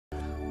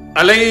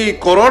അല്ലെങ്കിൽ ഈ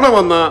കൊറോണ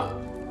വന്ന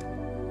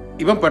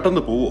ഇവൻ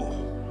പെട്ടെന്ന് പോവോ,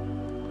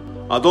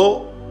 അതോ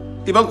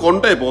ഇവൻ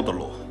കൊണ്ടേ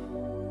പോകത്തുള്ളൂ?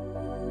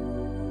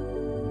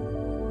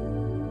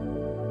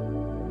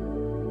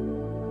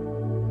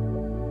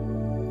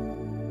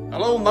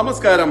 ഹലോ,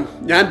 നമസ്കാരം.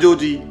 ഞാൻ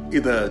ജോജി.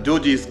 ഇത്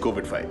ജോജീസ്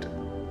കോവിഡ് ഫൈറ്റ്.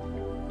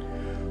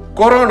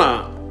 കൊറോണ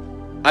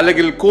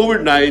അല്ലെങ്കിൽ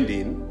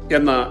COVID-19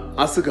 എന്ന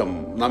അസുഖം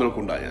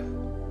നമ്മൾക്കുണ്ടായാൽ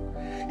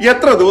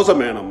എത്ര ദിവസം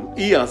വേണം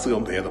ഈ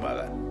അസുഖം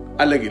ഭേദമാകാൻ?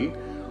 അല്ലെങ്കിൽ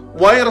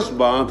വൈറസ്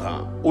ബാധ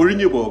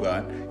ഒഴിഞ്ഞു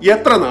പോകാൻ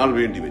എത്ര നാൾ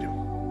വേണ്ടി വരും?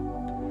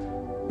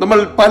 നമ്മൾ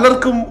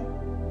പലർക്കും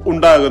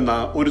ഉണ്ടാകുന്ന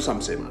ഒരു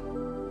സംശയമാണ്.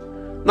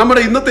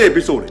 നമ്മുടെ ഇന്നത്തെ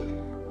എപ്പിസോഡിൽ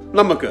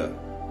നമുക്ക്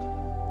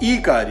ഈ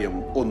കാര്യം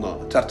ഒന്ന്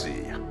ചർച്ച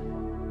ചെയ്യാം.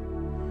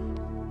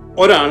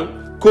 ഒരാൾ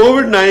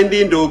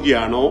COVID-19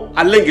 രോഗിയാണോ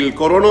അല്ലെങ്കിൽ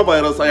കൊറോണ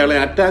വൈറസ് അയാളെ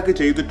അറ്റാക്ക്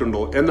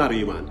ചെയ്തിട്ടുണ്ടോ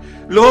എന്നറിയുവാൻ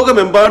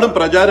ലോകമെമ്പാടും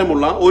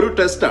പ്രചാരമുള്ള ഒരു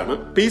ടെസ്റ്റാണ്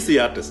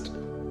PCR ടെസ്റ്റ്.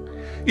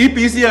 ഈ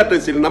PCR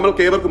ടെസ്റ്റിൽ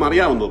നമ്മൾക്ക് ഏവർക്കും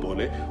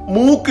അറിയാവുന്നതുപോലെ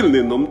മൂക്കിൽ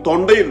നിന്നും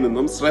തൊണ്ടയിൽ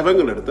നിന്നും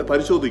സ്രവങ്ങൾ എടുത്ത്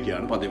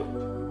പരിശോധിക്കുകയാണ് പതിവ്.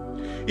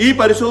 ഈ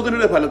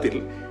പരിശോധനയുടെ ഫലത്തിൽ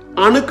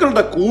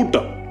അണുക്കളുടെ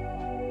കൂട്ടം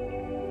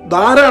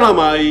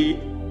ധാരാളമായി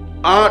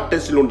ആ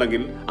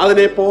ടെസ്റ്റിലുണ്ടെങ്കിൽ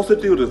അതിനെ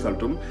പോസിറ്റീവ്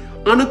റിസൾട്ടും,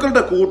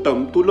 അണുക്കളുടെ കൂട്ടം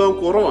തുലവും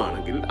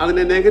കുറവാണെങ്കിൽ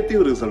അതിനെ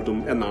നെഗറ്റീവ് റിസൾട്ടും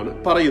എന്നാണ്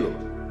പറയുന്നത്.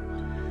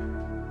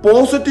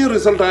 പോസിറ്റീവ്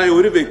റിസൾട്ടായ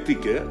ഒരു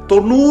വ്യക്തിക്ക്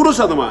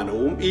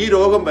 90% ഈ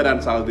രോഗം വരാൻ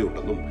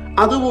സാധ്യതയുണ്ടെന്നും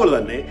അതുപോലെ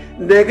തന്നെ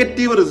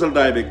നെഗറ്റീവ്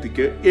റിസൾട്ടായ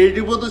വ്യക്തിക്ക്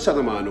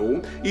 70%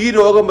 ഈ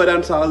രോഗം വരാൻ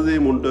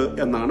സാധ്യതയുമുണ്ട്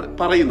എന്നാണ്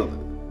പറയുന്നത്.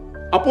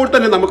 അപ്പോൾ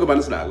തന്നെ നമുക്ക്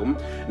മനസ്സിലാകും,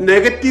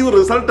 നെഗറ്റീവ്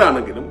റിസൾട്ട്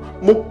ആണെങ്കിലും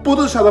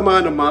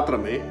 30%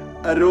 മാത്രമേ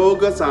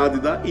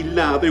രോഗസാധ്യത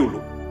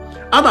ഇല്ലാതെയുള്ളൂ.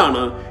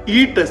 അതാണ് ഈ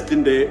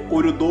ടെസ്റ്റിന്റെ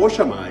ഒരു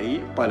ദോഷമായി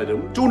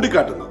പലരും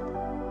ചൂണ്ടിക്കാട്ടുന്നത്.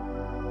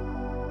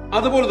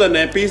 അതുപോലെ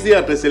തന്നെ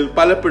PCR ടെസ്റ്റിൽ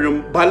പലപ്പോഴും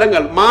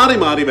ഫലങ്ങൾ മാറി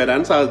മാറി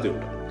വരാൻ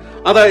സാധ്യതയുണ്ട്.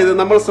 അതായത്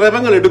നമ്മൾ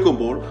സ്രവങ്ങൾ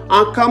എടുക്കുമ്പോൾ ആ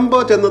കമ്പ്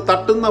ചെന്ന്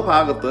തട്ടുന്ന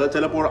ഭാഗത്ത്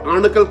ചിലപ്പോൾ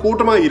അണുക്കൾ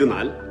കൂട്ടമായി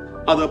ഇരുന്നാൽ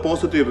അത്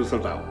പോസിറ്റീവ്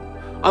റിസൾട്ട് ആകും.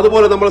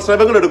 അതുപോലെ നമ്മൾ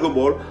സ്രവങ്ങൾ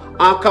എടുക്കുമ്പോൾ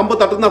ആ കമ്പ്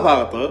തട്ടുന്ന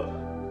ഭാഗത്ത്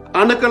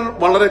അണുക്കൾ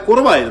വളരെ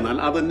കുറവായിരുന്നാൽ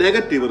അത്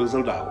നെഗറ്റീവ്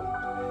റിസൾട്ട് ആകും.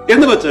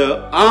 എന്ന് വെച്ച്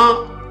ആ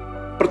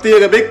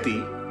പ്രത്യേക വ്യക്തി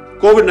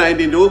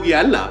COVID-19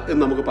 രോഗിയല്ല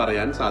എന്ന് നമുക്ക്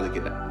പറയാൻ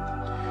സാധിക്കില്ല.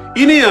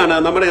 ഇനിയാണ്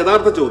നമ്മുടെ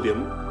യഥാർത്ഥ ചോദ്യം,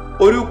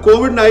 ഒരു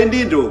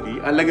COVID-19 രോഗി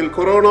അല്ലെങ്കിൽ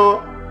കൊറോണ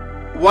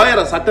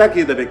വൈറസ് അറ്റാക്ക്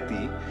ചെയ്ത വ്യക്തി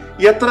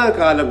എത്ര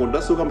കാലം കൊണ്ട്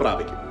സുഖം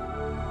പ്രാപിക്കും?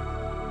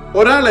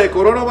 ഒരാളെ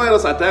കൊറോണ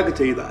വൈറസ് അറ്റാക്ക്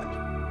ചെയ്താൽ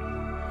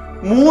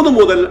 3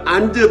 മുതൽ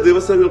 5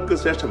 ദിവസങ്ങൾക്ക്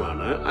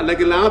ശേഷമാണ്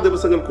അല്ലെങ്കിൽ ആ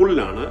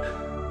ദിവസങ്ങൾക്കുള്ളിലാണ്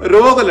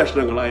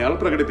രോഗലക്ഷണങ്ങൾ അയാൾ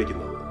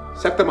പ്രകടിപ്പിക്കുന്നത്.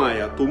 ശക്തമായ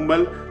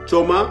തുമ്മൽ,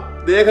 ചുമ,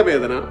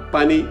 ദേഹവേദന,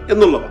 പനി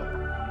എന്നുള്ളവ.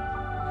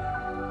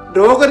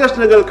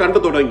 രോഗലക്ഷണങ്ങൾ കണ്ടു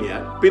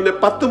തുടങ്ങിയാൽ പിന്നെ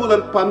 10 മുതൽ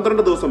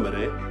 12 ദിവസം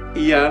വരെ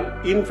ഇയാൾ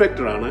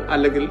ഇൻഫെക്റ്റഡ് ആണ്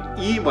അല്ലെങ്കിൽ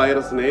ഈ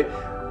വൈറസിനെ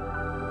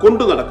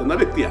കൊണ്ടു നടക്കുന്ന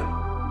വ്യക്തിയാണ്.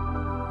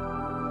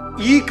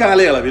 ഈ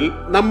കാലയളവിൽ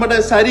നമ്മുടെ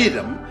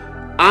ശരീരം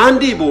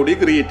ആന്റിബോഡി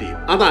ക്രിയേറ്റ് ചെയ്യും,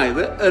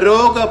 അതായത്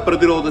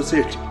രോഗപ്രതിരോധ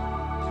ശേഷി.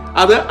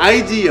 അത്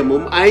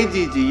IgM-ഉം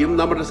IgG-യും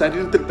നമ്മുടെ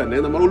ശരീരത്തിൽ തന്നെ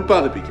നമ്മൾ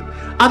ഉത്പാദിപ്പിക്കും.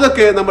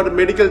 അതൊക്കെ നമ്മുടെ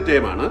മെഡിക്കൽ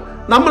ടേമാണ്.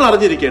 നമ്മൾ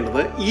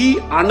അറിഞ്ഞിരിക്കേണ്ടത് ഈ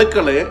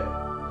അണുക്കളെ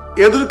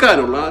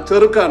എതിർക്കാനുള്ള,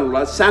 ചെറുക്കാനുള്ള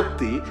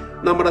ശക്തി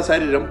നമ്മുടെ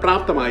ശരീരം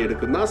പ്രാപ്തമായി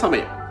എടുക്കുന്ന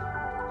സമയം.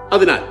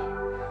 അതിനാൽ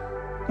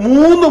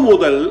 3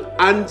 മുതൽ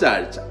 5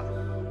 ആഴ്ച,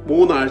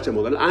 3 ആഴ്ച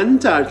മുതൽ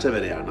 5 ആഴ്ച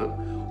വരെയാണ്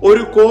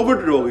ഒരു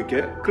കോവിഡ് രോഗിക്ക്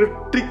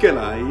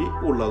ക്രിട്ടിക്കലായി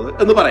ഉള്ളത്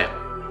എന്ന് പറയാം.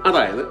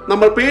 അതായത്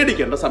നമ്മൾ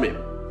പേടിക്കേണ്ട സമയം.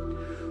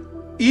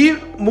 ഈ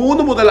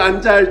 3 മുതൽ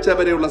 5 ആഴ്ച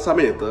വരെയുള്ള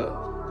സമയത്ത്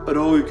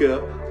രോഗിക്ക്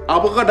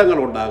അപകടങ്ങൾ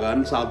ഉണ്ടാകാൻ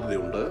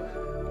സാധ്യതയുണ്ട്.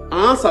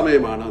 ആ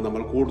സമയമാണ്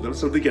നമ്മൾ കൂടുതൽ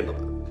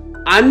ശ്രദ്ധിക്കേണ്ടത്.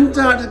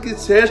 5 ആഴ്ചയ്ക്ക്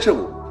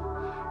ശേഷവും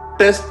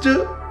ടെസ്റ്റ്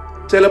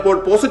ചിലപ്പോൾ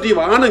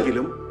പോസിറ്റീവ്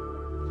ആണെങ്കിലും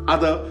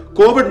അത്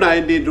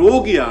COVID-19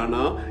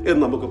 രോഗിയാണ്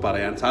എന്ന് നമുക്ക്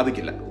പറയാൻ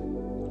സാധിക്കില്ല.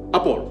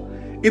 അപ്പോൾ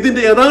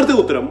ഇതിന്റെ യഥാർത്ഥ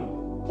ഉത്തരം,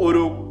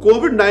 ഒരു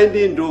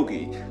COVID-19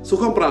 രോഗി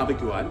സുഖം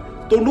പ്രാപിക്കുവാൻ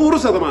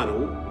 90%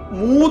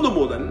 3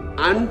 മുതൽ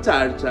 5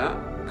 ആഴ്ച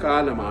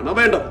കാലമാണ്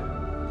വേണ്ടത്.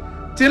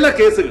 ചില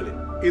കേസുകളിൽ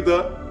ഇത്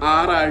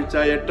 6 ആഴ്ച,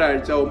 8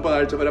 ആഴ്ച, 9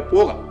 ആഴ്ച വരെ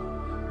പോകാം.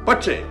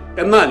 പക്ഷേ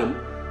എന്നാലും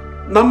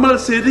നമ്മൾ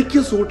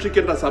ശരിക്കും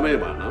സൂക്ഷിക്കേണ്ട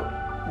സമയമാണ്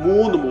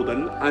 3 മുതൽ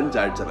 5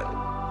 ആഴ്ച വരെ.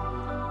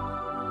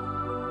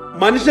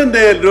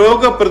 മനുഷ്യന്റെ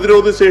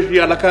രോഗപ്രതിരോധ ശേഷി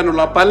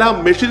അളക്കാനുള്ള പല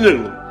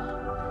മെഷീനുകളും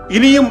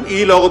ഇനിയും ഈ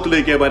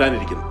ലോകത്തിലേക്ക്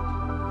വരാനിരിക്കുന്നു.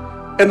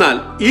 എന്നാൽ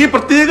ഈ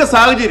പ്രത്യേക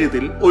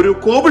സാഹചര്യത്തിൽ ഒരു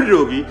കോവിഡ്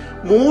രോഗി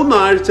 3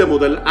 ആഴ്ച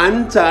മുതൽ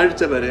 5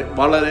 ആഴ്ച വരെ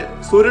വളരെ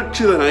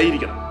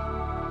സുരക്ഷിതനായിരിക്കണം.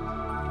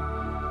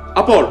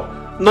 അപ്പോൾ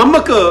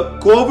നമുക്ക്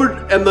കോവിഡ്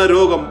എന്ന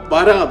രോഗം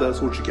വരാതെ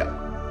സൂക്ഷിക്കാം.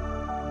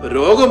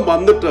 രോഗം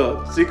വന്നിട്ട്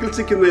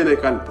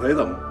ചികിത്സിക്കുന്നതിനേക്കാൾ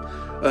ഭേദം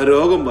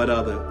രോഗം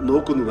വരാതെ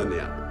നോക്കുന്നു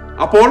തന്നെയാണ്.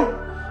 അപ്പോൾ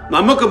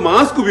നമുക്ക്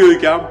മാസ്ക്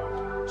ഉപയോഗിക്കാം,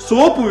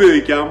 സോപ്പ്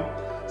ഉപയോഗിക്കാം,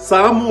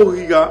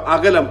 സാമൂഹിക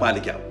അകലം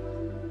പാലിക്കാം.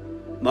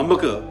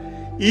 നമുക്ക്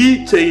ഈ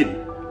ചെയിൻ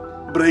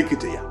ബ്രേക്ക്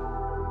ചെയ്യാം.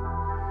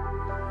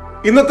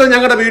 ഇന്നത്തെ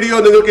ഞങ്ങളുടെ വീഡിയോ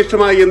നിങ്ങൾക്ക്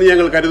ഇഷ്ടമായി എന്ന്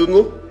ഞങ്ങൾ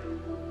കരുതുന്നു.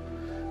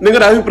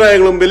 നിങ്ങളുടെ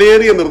അഭിപ്രായങ്ങളും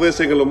വിലയേറിയ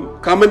നിർദ്ദേശങ്ങളും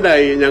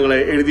കമന്റായി ഞങ്ങളെ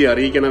എഴുതി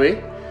അറിയിക്കണമേ.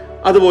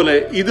 അതുപോലെ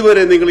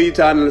ഇതുവരെ നിങ്ങൾ ഈ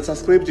ചാനൽ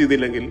സബ്സ്ക്രൈബ്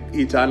ചെയ്തില്ലെങ്കിൽ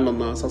ഈ ചാനൽ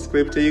ഒന്ന്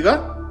സബ്സ്ക്രൈബ് ചെയ്യുക.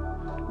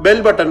 ബെൽ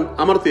ബട്ടൺ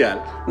അമർത്തിയാൽ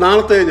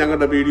നാളത്തെ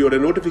ഞങ്ങളുടെ വീഡിയോയുടെ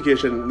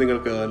നോട്ടിഫിക്കേഷൻ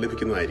നിങ്ങൾക്ക്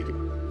ലഭിക്കുന്നതായിരിക്കും.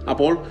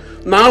 അപ്പോൾ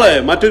നാളെ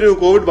മറ്റൊരു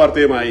കോവിഡ്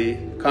വാർത്തയുമായി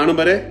കാണും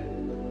വരെ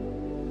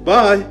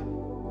ബൈ.